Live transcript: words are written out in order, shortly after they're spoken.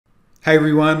Hey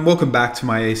everyone, welcome back to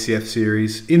my ACF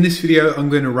series. In this video, I'm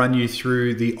going to run you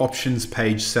through the options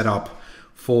page setup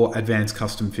for Advanced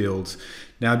Custom Fields.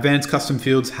 Now, Advanced Custom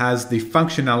Fields has the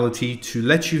functionality to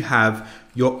let you have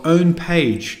your own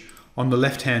page on the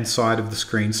left-hand side of the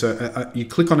screen. So you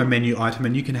click on a menu item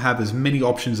and you can have as many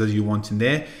options as you want in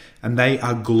there, and they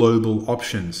are global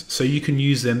options. So you can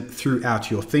use them throughout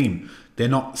your theme. They're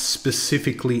not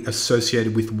specifically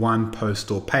associated with one post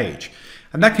or page.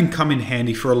 And that can come in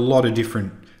handy for a lot of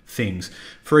different things.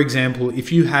 For example,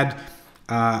 if you had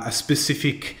a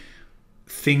specific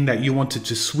thing that you wanted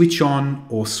to switch on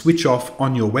or switch off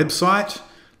on your website,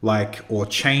 or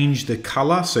change the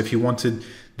color. So if you wanted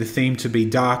the theme to be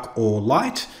dark or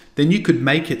light, then you could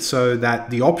make it so that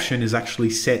the option is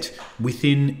actually set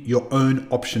within your own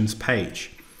options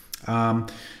page.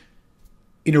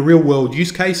 In a real world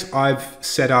use case, I've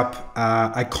set up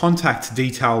a contact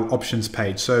detail options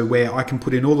page. So where I can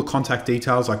put in all the contact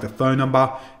details like the phone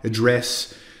number,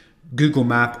 address, Google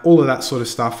Map, all of that sort of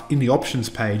stuff in the options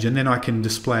page. And then I can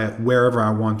display it wherever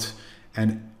I want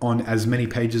and on as many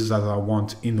pages as I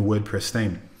want in the WordPress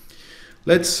theme.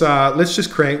 Let's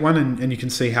just create one and you can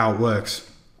see how it works.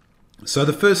 So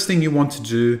the first thing you want to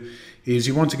do is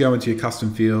you want to go into your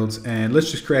custom fields, and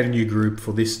let's just create a new group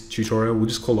for this tutorial. We'll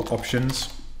just call it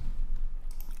options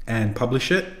and publish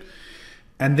it.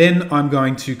 And then I'm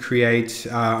going to create,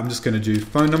 I'm just going to do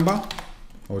phone number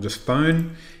or just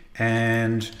phone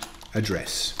and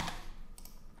address.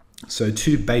 So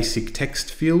two basic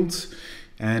text fields,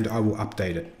 and I will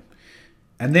update it.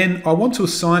 And then I want to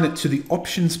assign it to the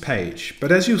options page.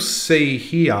 But as you'll see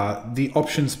here, the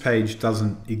options page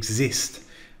doesn't exist.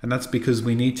 And that's because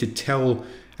we need to tell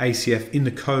ACF in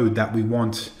the code that we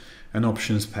want an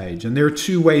options page. And there are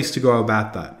two ways to go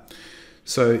about that.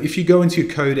 So if you go into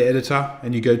your code editor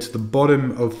and you go to the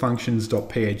bottom of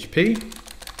functions.php,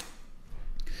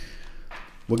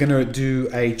 we're going to do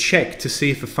a check to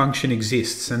see if a function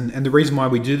exists. And the reason why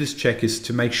we do this check is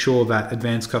to make sure that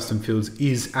Advanced Custom Fields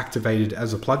is activated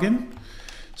as a plugin.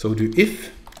 So we'll do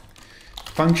if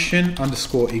function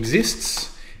underscore exists.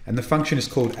 And the function is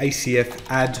called ACF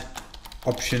add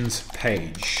options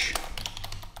page.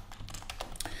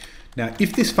 Now,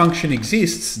 if this function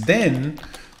exists, then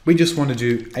we just want to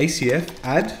do ACF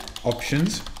add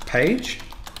options page.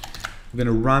 We're going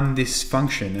to run this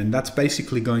function, and that's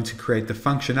basically going to create the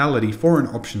functionality for an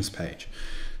options page.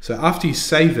 So after you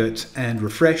save it and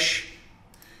refresh,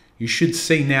 you should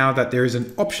see now that there is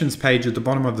an options page at the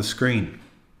bottom of the screen.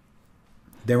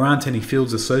 There aren't any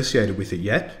fields associated with it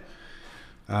yet.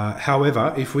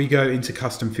 However, if we go into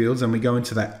custom fields and we go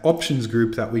into that options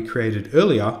group that we created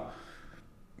earlier,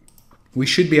 we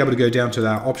should be able to go down to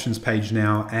our options page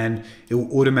now, and it will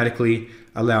automatically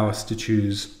allow us to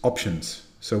choose options.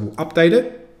 So we'll update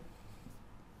it.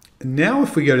 And now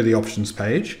if we go to the options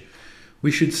page, we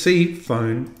should see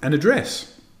phone and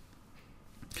address.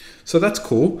 So that's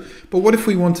cool. But what if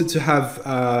we wanted to have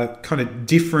kind of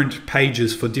different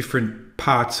pages for different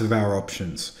parts of our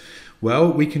options?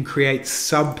 Well, we can create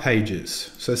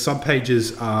sub-pages. So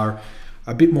sub-pages are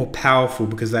a bit more powerful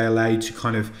because they allow you to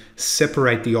kind of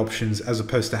separate the options as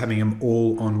opposed to having them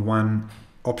all on one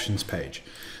options page.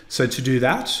 So to do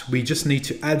that, we just need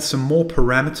to add some more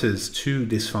parameters to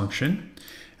this function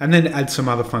and then add some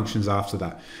other functions after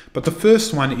that. But the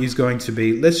first one is going to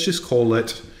be, let's just call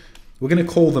it, we're going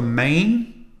to call the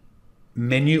main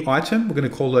menu item, we're going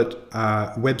to call it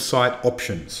website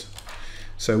options.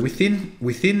 So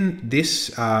within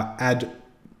this add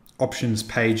options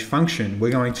page function, we're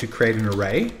going to create an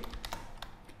array.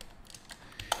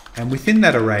 And within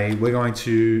that array, we're going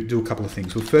to do a couple of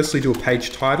things. We'll firstly do a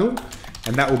page title,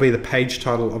 and that will be the page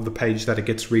title of the page that it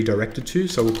gets redirected to.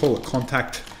 So we'll call it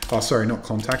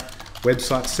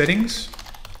website settings.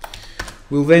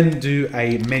 We'll then do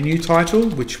a menu title,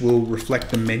 which will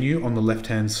reflect the menu on the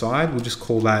left-hand side. We'll just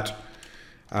call that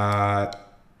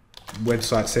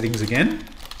website settings again.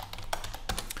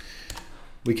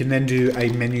 We can then do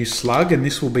a menu slug, and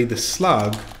this will be the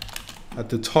slug at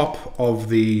the top of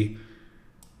the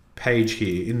page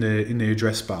here in the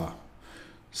address bar.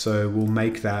 So we'll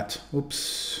make that,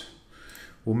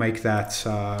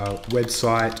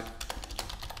 website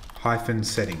hyphen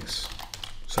settings.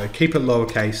 So keep it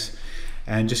lowercase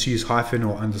and just use hyphen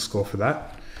or underscore for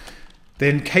that.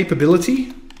 Then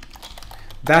capability.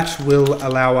 That will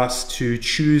allow us to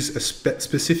choose a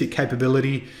specific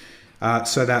capability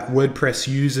so that WordPress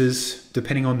users,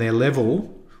 depending on their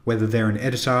level, whether they're an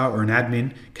editor or an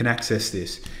admin, can access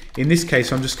this. In this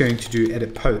case, I'm just going to do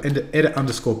edit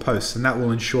underscore posts, and that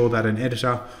will ensure that an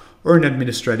editor or an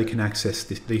administrator can access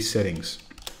these settings.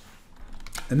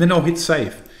 And then I'll hit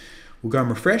save. We'll go and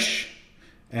refresh,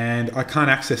 and I can't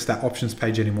access that options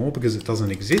page anymore because it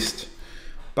doesn't exist.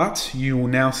 But you will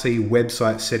now see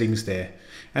website settings there.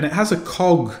 And it has a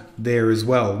cog there as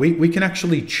well. We can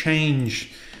actually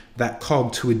change that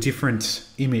cog to a different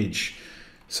image.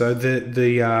 So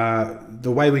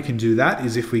the way we can do that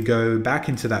is if we go back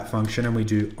into that function and we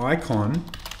do icon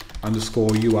underscore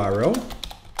URL,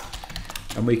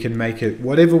 and we can make it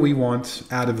whatever we want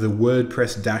out of the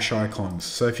WordPress dash icons.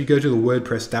 So if you go to the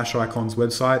WordPress dash icons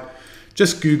website,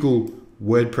 just Google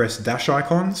WordPress dash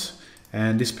icons,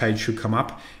 and this page should come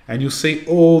up, and you'll see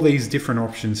all these different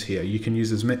options here. You can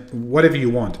use whatever you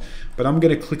want, but I'm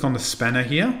going to click on the spanner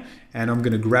here, and I'm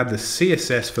going to grab the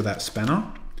CSS for that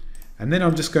spanner, and then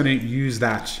I'm just going to use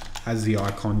that as the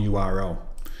icon URL.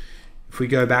 If we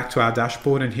go back to our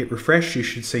dashboard and hit refresh, you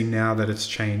should see now that it's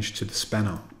changed to the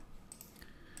spanner.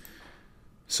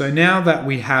 So now that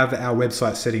we have our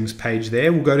website settings page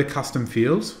there, we'll go to custom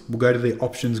fields, we'll go to the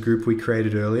options group we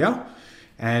created earlier,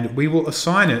 and we will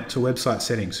assign it to website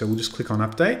settings. So we'll just click on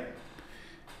update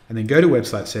and then go to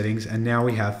website settings, and now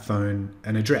we have phone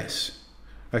and address.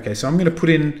 Okay, so I'm going to put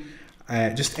in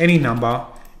just any number,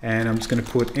 and I'm just going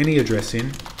to put any address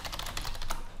in,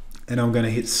 and I'm going to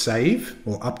hit save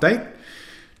or update.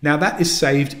 Now that is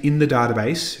saved in the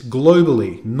database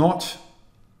globally, not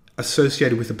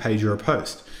associated with a page or a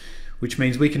post, which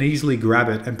means we can easily grab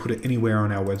it and put it anywhere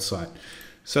on our website.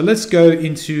 So let's go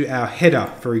into our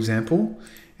header, for example,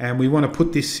 and we want to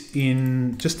put this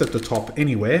in just at the top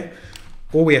anywhere.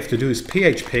 All we have to do is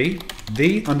PHP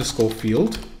the underscore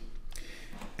field,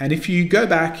 and if you go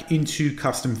back into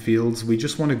custom fields, we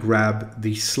just want to grab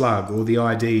the slug or the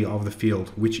ID of the field,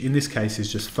 which in this case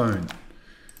is just phone.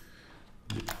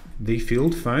 The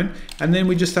field phone, and then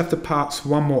we just have to pass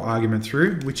one more argument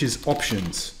through, which is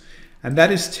options, and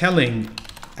that is telling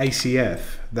ACF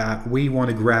that we want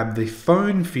to grab the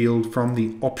phone field from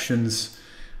the options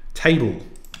table.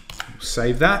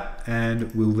 Save that,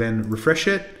 and we'll then refresh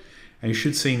it, and you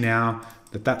should see now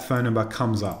that that phone number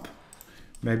comes up.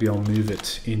 Maybe I'll move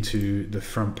it into the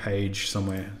front page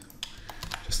somewhere,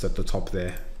 just at the top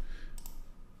there.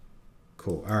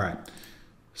 Cool. All right.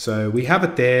 So we have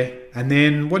it there, and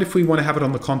then what if we want to have it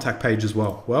on the contact page as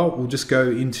well? Well, we'll just go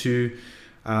into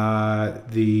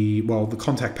the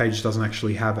contact page doesn't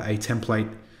actually have a template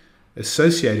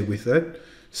associated with it,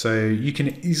 so you can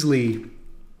easily,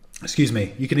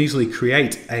 you can easily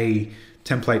create a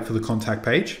template for the contact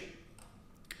page.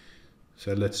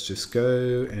 So let's just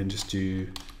go and just do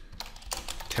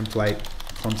template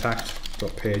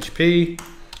contact.php,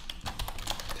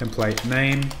 template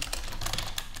name,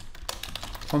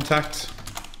 contact,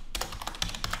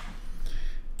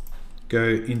 go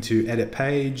into edit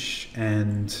page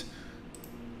and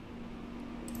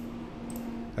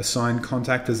assign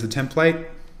contact as the template,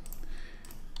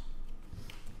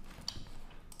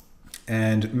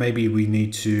 and maybe we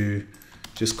need to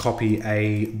just copy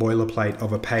a boilerplate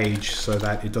of a page so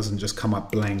that it doesn't just come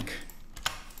up blank.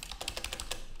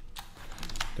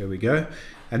 There we go.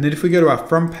 And then if we go to our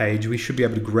front page, we should be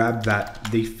able to grab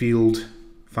the field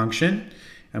function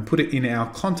and put it in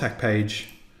our contact page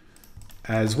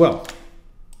as well.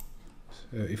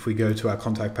 So if we go to our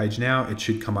contact page now, it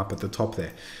should come up at the top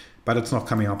there, but it's not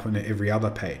coming up on every other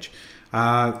page.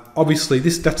 Obviously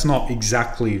that's not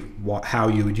exactly how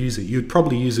you would use it. You'd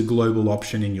probably use a global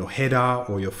option in your header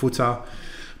or your footer,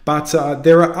 but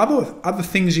there are other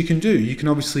things you can do. You can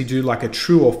obviously do like a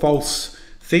true or false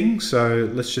thing. So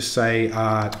let's just say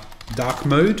dark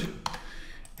mode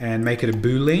and make it a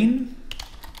Boolean.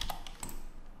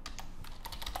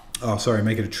 Oh, sorry,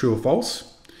 make it a true or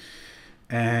false.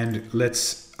 And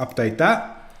let's update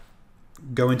that.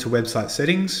 Go into website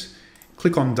settings,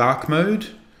 click on dark mode.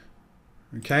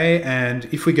 Okay, and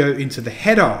if we go into the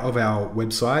header of our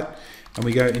website and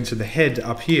we go into the head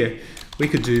up here, we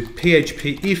could do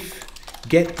PHP if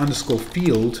get underscore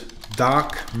field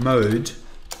dark mode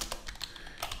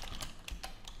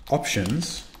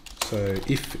options. So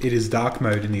if it is dark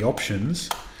mode in the options,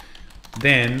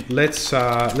 then let's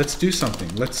do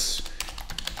something. Let's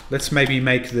maybe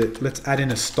let's add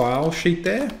in a style sheet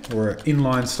there, or an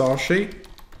inline style sheet,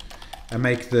 and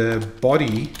make the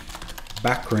body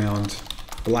background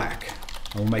black.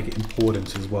 I'll make it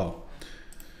important as well.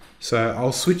 So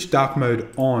I'll switch dark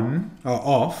mode on or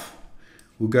off.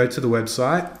 We'll go to the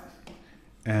website,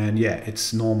 and yeah,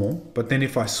 it's normal. But then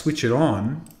if I switch it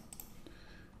on,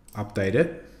 update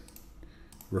it,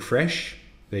 refresh,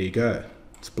 there you go.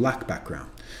 It's black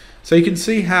background. So you can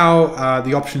see how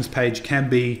the options page can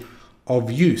be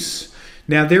of use.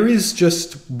 Now there is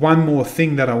just one more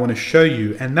thing that I want to show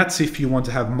you, and that's if you want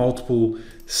to have multiple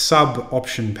sub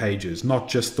option pages, not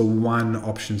just the one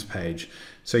options page.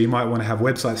 So you might want to have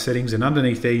website settings, and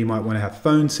underneath there you might want to have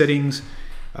phone settings,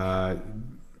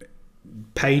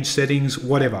 page settings,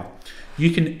 whatever.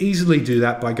 You can easily do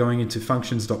that by going into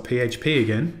functions.php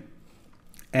again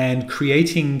and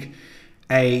creating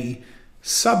a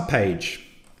subpage.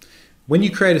 When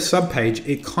you create a subpage,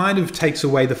 it kind of takes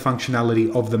away the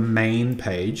functionality of the main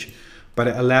page, but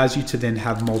it allows you to then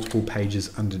have multiple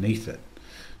pages underneath it.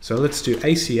 So let's do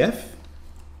ACF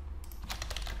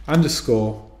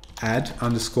underscore add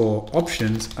underscore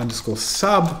options underscore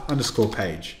sub underscore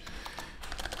page.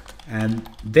 And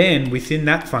then within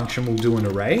that function, we'll do an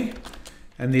array,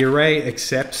 and the array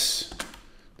accepts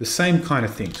the same kind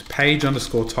of things. Page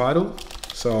underscore title.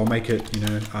 So I'll make it,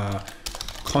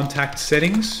 contact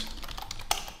settings.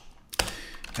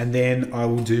 And then I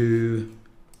will do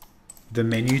the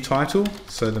menu title.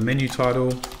 So the menu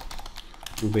title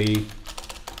will be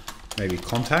maybe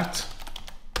contact.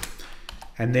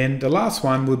 And then the last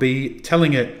one will be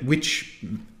telling it which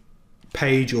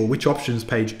page or which options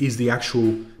page is the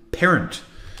actual parent.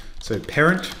 So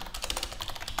parent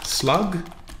slug,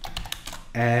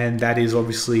 and that is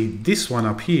obviously this one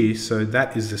up here. So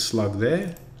that is the slug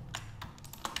there.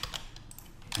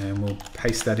 And we'll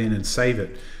paste that in and save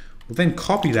it. We'll then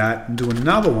copy that and do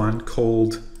another one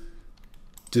called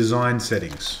design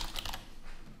settings.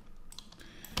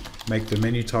 Make the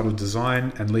menu title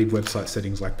design and leave website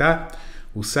settings like that.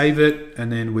 We'll save it and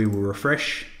then we will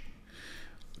refresh.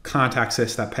 Can't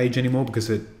access that page anymore because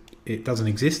it doesn't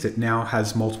exist. It now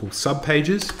has multiple sub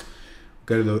pages.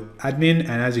 Go to the admin,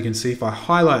 and as you can see, if I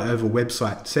highlight over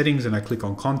website settings and I click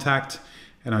on contact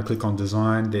and I click on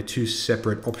design, they're two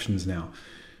separate options now.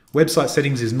 Website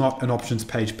settings is not an options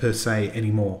page per se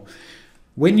anymore.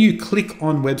 When you click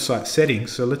on website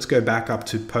settings, so let's go back up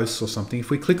to posts or something. If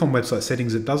we click on website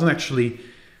settings, it doesn't actually,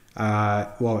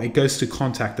 it goes to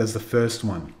contact as the first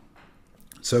one.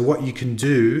 So what you can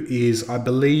do is, I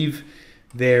believe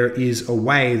there is a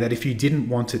way that if you didn't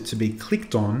want it to be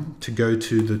clicked on to go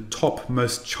to the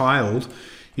topmost child,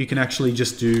 you can actually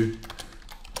just do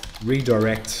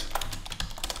redirect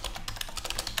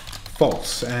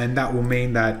false, and that will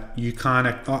mean that you can't,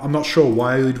 I'm not sure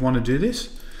why you'd want to do this,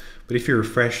 but if you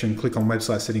refresh and click on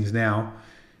website settings now,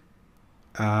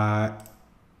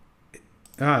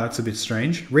 that's a bit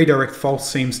strange. Redirect false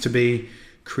seems to be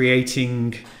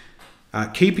creating,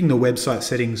 keeping the website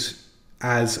settings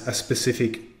as a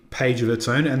specific page of its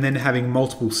own and then having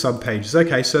multiple sub pages.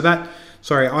 Okay, so that,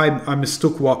 sorry, I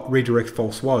mistook what redirect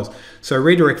false was. So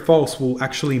redirect false will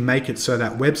actually make it so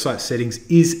that website settings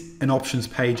is an options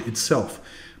page itself.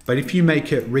 But if you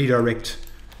make it redirect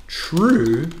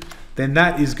true, then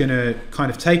that is going to kind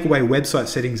of take away website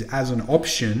settings as an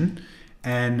option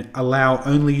and allow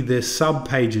only the sub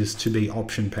pages to be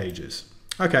option pages.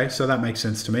 Okay, so that makes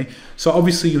sense to me. So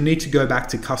obviously you'll need to go back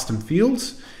to custom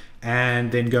fields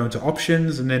and then go into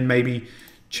options and then maybe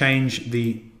change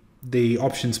the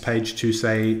options page to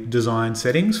say design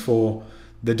settings for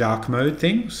the dark mode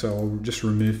thing. So I'll just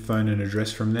remove phone and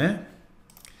address from there.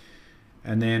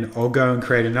 And then I'll go and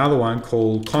create another one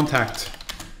called contact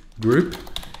group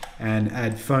and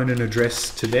add phone and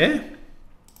address to there.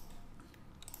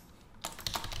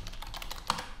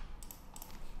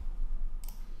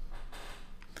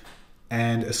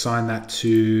 And assign that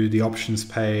to the options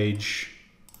page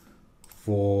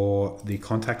for the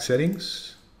contact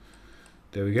settings.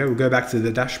 There we go. We'll go back to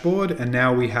the dashboard, and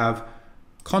now we have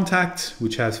contact,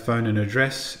 which has phone and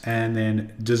address, and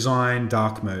then design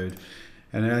dark mode.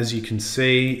 And as you can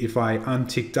see, if I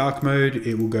untick dark mode,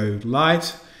 it will go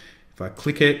light. If I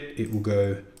click it, it will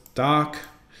go dark.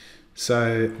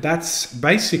 So that's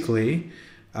basically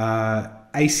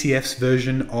ACF's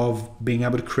version of being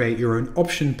able to create your own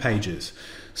option pages.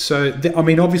 So, I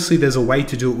mean, obviously there's a way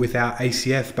to do it without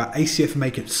ACF, but ACF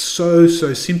make it so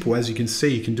simple. As you can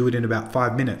see, you can do it in about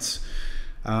 5 minutes.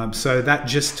 So that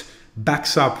just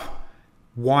backs up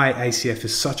why ACF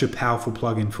is such a powerful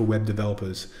plugin for web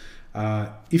developers.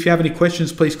 If you have any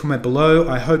questions, please comment below.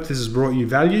 I hope this has brought you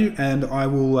value, and I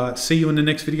will see you in the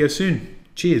next video soon.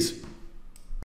 Cheers.